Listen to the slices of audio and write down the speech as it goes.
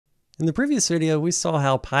In the previous video, we saw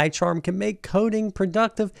how PyCharm can make coding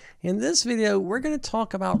productive. In this video, we're going to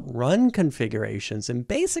talk about run configurations and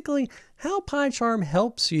basically how PyCharm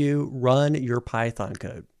helps you run your Python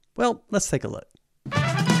code. Well, let's take a look.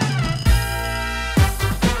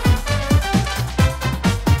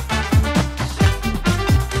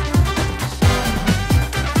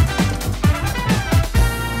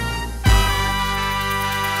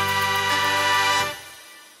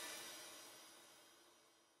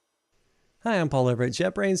 Hi, I'm Paul Everitt,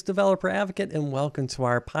 JetBrains Developer Advocate, and welcome to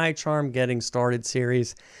our PyCharm Getting Started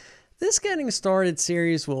series. This Getting Started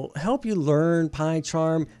series will help you learn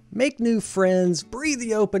PyCharm, make new friends, breathe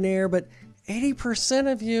the open air, but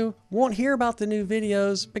 80% of you won't hear about the new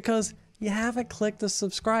videos because you haven't clicked the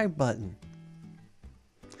subscribe button.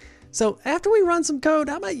 So after we run some code,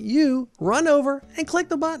 how about you run over and click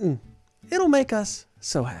the button? It'll make us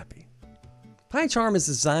so happy. PyCharm is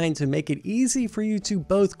designed to make it easy for you to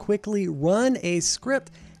both quickly run a script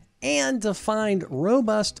and define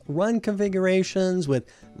robust run configurations with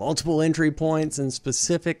multiple entry points and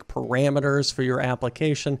specific parameters for your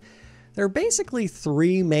application. There are basically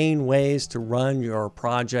three main ways to run your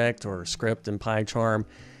project or script in PyCharm.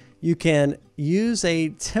 You can use a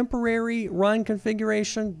temporary run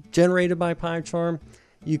configuration generated by PyCharm.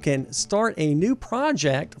 You can start a new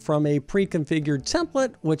project from a pre-configured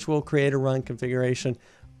template, which will create a run configuration,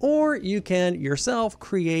 or you can yourself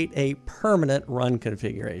create a permanent run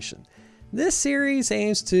configuration. This series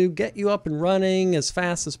aims to get you up and running as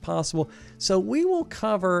fast as possible, so we will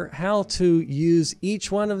cover how to use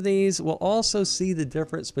each one of these. We'll also see the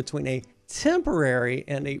difference between a temporary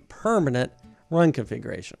and a permanent run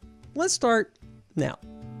configuration. Let's start now.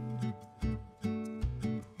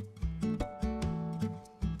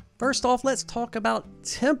 First off, let's talk about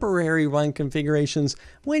temporary run configurations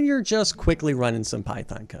when you're just quickly running some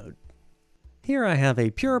Python code. Here I have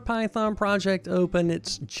a pure Python project open.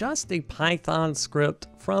 It's just a Python script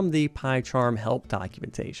from the PyCharm help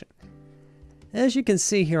documentation. As you can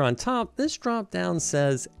see here on top, this drop-down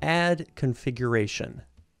says Add Configuration.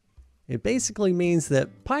 It basically means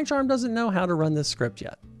that PyCharm doesn't know how to run this script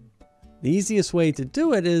yet. The easiest way to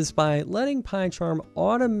do it is by letting PyCharm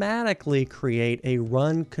automatically create a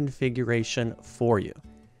run configuration for you.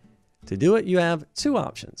 To do it, you have two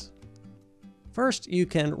options. First, you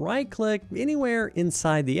can right-click anywhere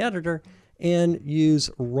inside the editor and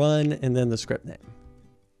use Run and then the script name.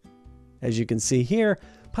 As you can see here,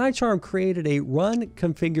 PyCharm created a run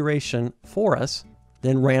configuration for us,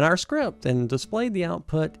 then ran our script and displayed the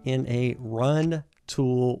output in a Run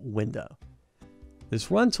tool window. This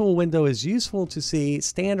Run tool window is useful to see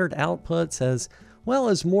standard outputs as well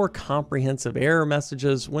as more comprehensive error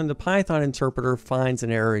messages when the Python interpreter finds an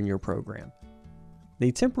error in your program.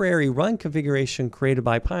 The temporary run configuration created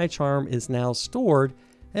by PyCharm is now stored,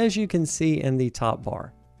 as you can see in the top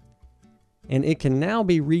bar. And it can now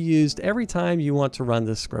be reused every time you want to run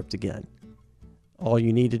this script again. All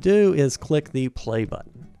you need to do is click the play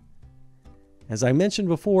button. As I mentioned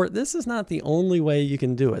before, this is not the only way you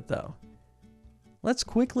can do it though. Let's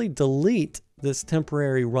quickly delete this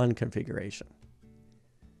temporary run configuration.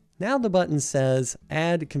 Now the button says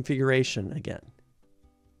Add Configuration again.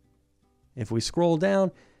 If we scroll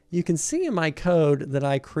down, you can see in my code that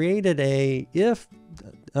I created a if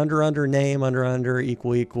name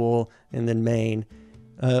equal and then main,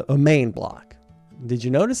 a main block. Did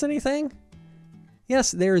you notice anything?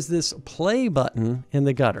 Yes, there's this play button in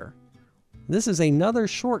the gutter. This is another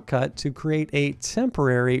shortcut to create a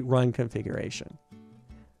temporary run configuration.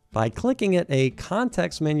 By clicking it, a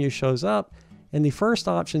context menu shows up, and the first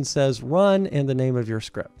option says Run and the name of your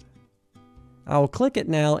script. I will click it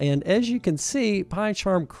now, and as you can see,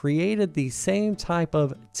 PyCharm created the same type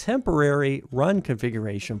of temporary run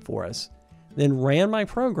configuration for us, then ran my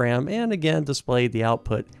program and again displayed the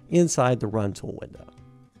output inside the Run tool window.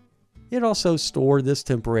 It also stored this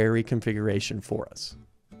temporary configuration for us.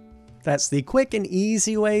 That's the quick and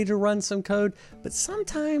easy way to run some code, but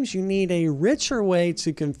sometimes you need a richer way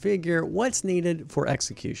to configure what's needed for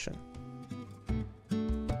execution.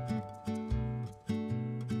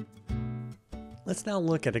 Let's now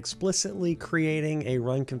look at explicitly creating a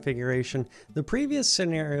run configuration. The previous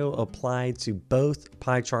scenario applied to both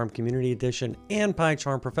PyCharm Community Edition and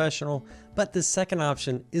PyCharm Professional, but the second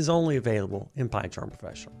option is only available in PyCharm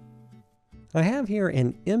Professional. I have here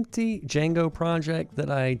an empty Django project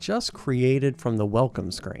that I just created from the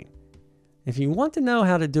welcome screen. If you want to know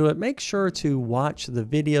how to do it, make sure to watch the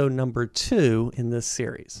video number 2 in this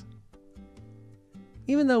series.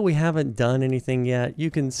 Even though we haven't done anything yet,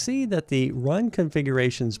 you can see that the Run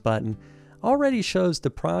Configurations button already shows the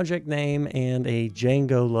project name and a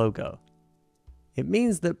Django logo. It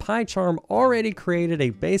means that PyCharm already created a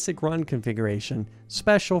basic run configuration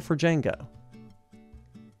special for Django.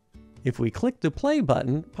 If we click the play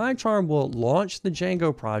button, PyCharm will launch the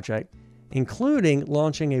Django project, including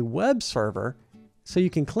launching a web server, so you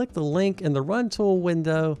can click the link in the Run Tool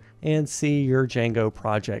window and see your Django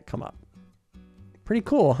project come up. Pretty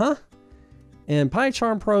cool, huh? And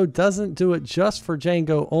PyCharm Pro doesn't do it just for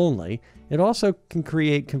Django only. It also can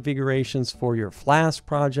create configurations for your Flask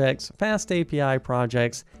projects, Fast API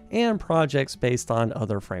projects, and projects based on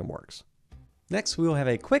other frameworks. Next, we will have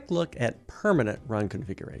a quick look at permanent run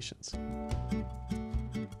configurations.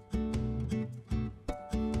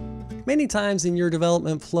 Many times in your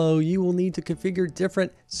development flow, you will need to configure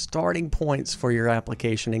different starting points for your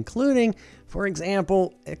application, including, for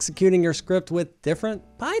example, executing your script with different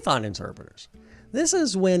Python interpreters. This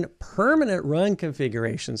is when permanent run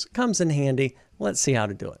configurations comes in handy. Let's see how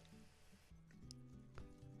to do it.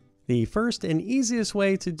 The first and easiest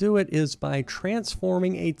way to do it is by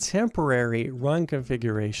transforming a temporary run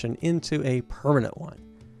configuration into a permanent one.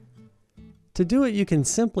 To do it, you can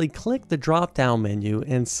simply click the drop-down menu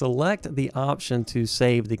and select the option to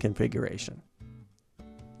save the configuration.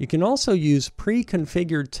 You can also use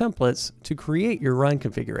pre-configured templates to create your run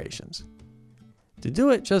configurations. To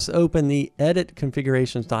do it, just open the Edit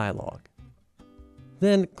Configurations dialog.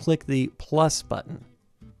 Then click the plus button.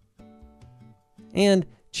 And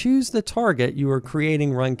choose the target you are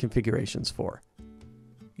creating run configurations for.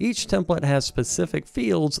 Each template has specific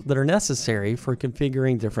fields that are necessary for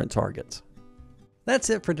configuring different targets.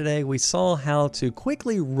 That's it for today. We saw how to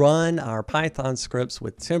quickly run our Python scripts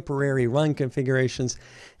with temporary run configurations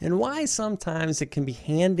and why sometimes it can be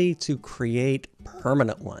handy to create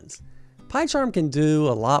permanent ones. PyCharm can do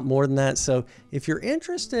a lot more than that, so if you're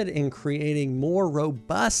interested in creating more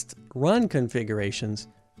robust run configurations,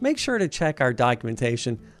 make sure to check our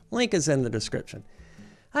documentation. Link is in the description.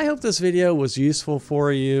 I hope this video was useful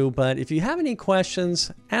for you, but if you have any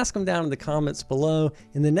questions, ask them down in the comments below.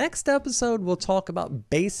 In the next episode, we'll talk about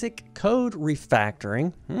basic code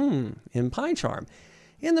refactoring in PyCharm.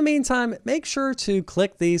 In the meantime, make sure to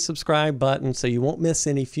click the subscribe button so you won't miss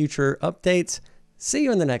any future updates. See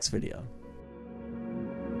you in the next video.